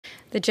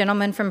The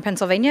gentleman from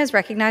Pennsylvania is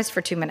recognized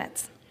for 2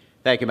 minutes.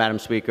 Thank you, Madam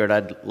Speaker. And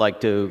I'd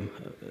like to,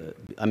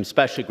 I'm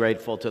especially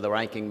grateful to the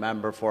ranking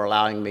member for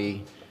allowing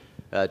me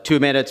 2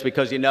 minutes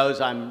because he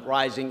knows I'm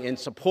rising in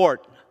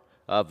support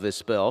of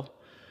this bill.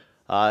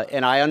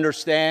 And I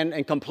understand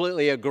and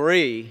completely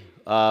agree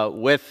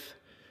with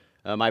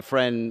my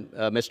friend,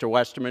 Mr.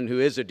 Westerman, who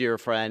is a dear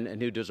friend and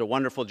who does a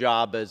wonderful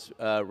job as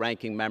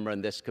ranking member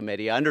in this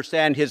committee. I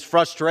understand his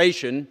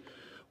frustration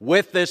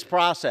with this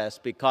process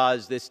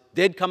because this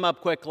did come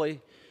up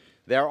quickly.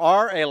 There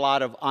are a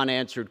lot of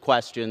unanswered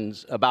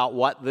questions about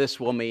what this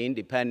will mean,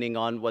 depending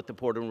on what the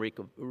Puerto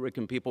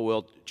Rican people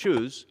will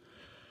choose.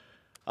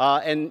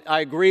 And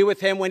I agree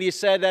with him when he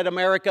said that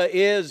America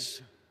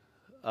is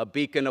a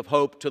beacon of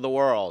hope to the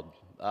world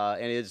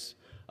and is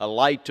a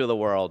light to the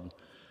world.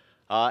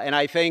 And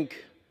I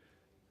think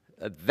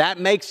that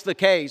makes the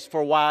case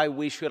for why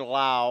we should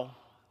allow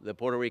the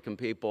Puerto Rican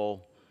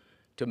people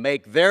to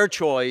make their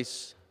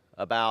choice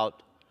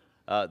about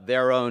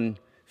their own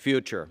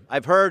future.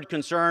 I've heard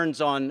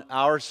concerns on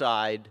our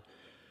side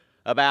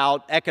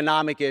about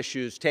economic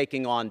issues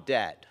taking on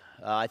debt.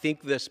 I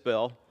think this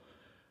bill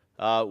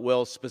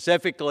will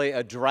specifically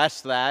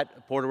address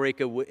that. Puerto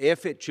Rico,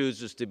 if it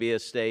chooses to be a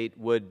state,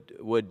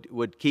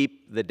 would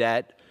keep the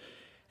debt.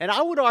 And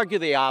I would argue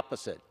the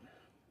opposite.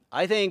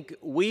 I think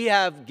we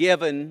have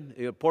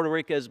given, Puerto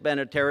Rico has been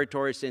a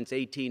territory since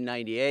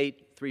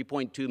 1898,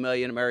 3.2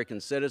 million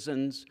American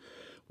citizens.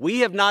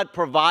 We have not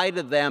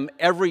provided them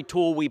every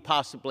tool we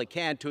possibly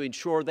can to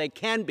ensure they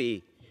can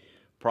be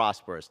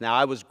prosperous. Now,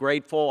 I was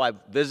grateful.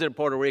 I've visited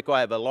Puerto Rico.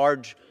 I have a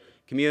large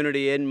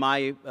community in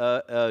my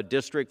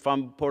district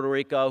from Puerto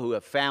Rico who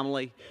have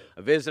family.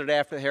 I visited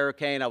after the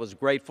hurricane. I was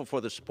grateful for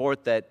the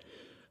support that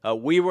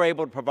we were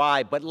able to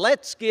provide. But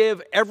let's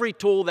give every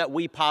tool that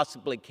we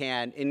possibly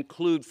can,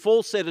 include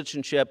full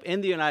citizenship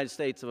in the United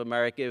States of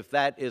America, if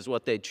that is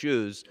what they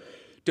choose,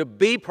 to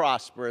be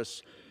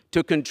prosperous,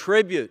 to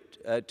contribute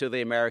to the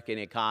American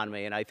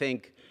economy. And I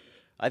think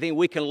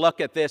we can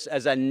look at this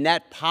as a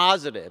net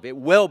positive. It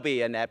will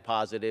be a net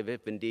positive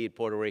if indeed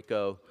Puerto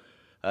Rico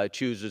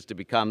chooses to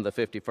become the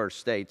 51st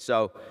state.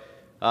 So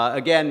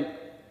again,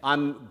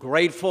 I'm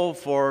grateful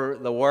for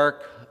the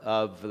work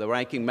of the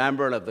ranking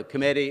member and of the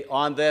committee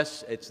on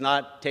this. It's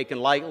not taken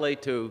lightly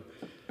to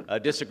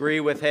disagree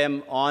with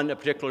him on a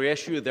particular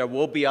issue. There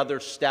will be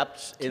other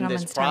steps in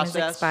this process. Gentleman's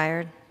time has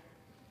expired.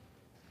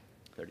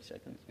 30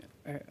 seconds.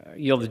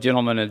 Yield the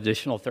gentleman an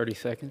additional 30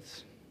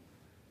 seconds.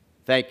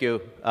 Thank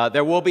you.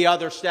 There will be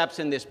other steps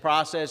in this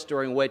process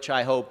during which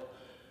I hope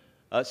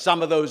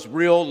some of those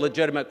real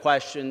legitimate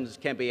questions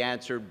can be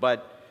answered,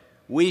 but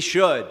we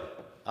should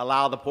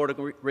allow the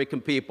Puerto Rican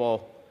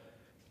people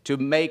to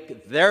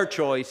make their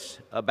choice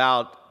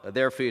about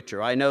their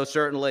future. I know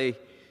certainly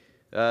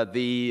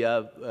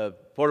the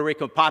Puerto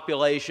Rican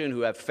population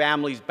who have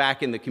families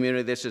back in the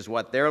community, this is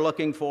what they're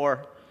looking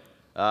for.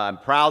 I'm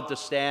proud to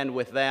stand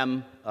with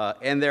them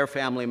and their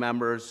family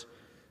members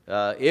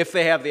if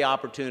they have the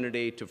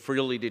opportunity to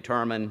freely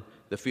determine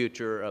the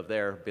future of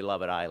their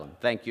beloved island.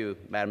 Thank you,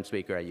 Madam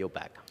Speaker. I yield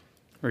back.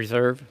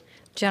 Reserve.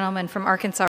 Gentleman from Arkansas.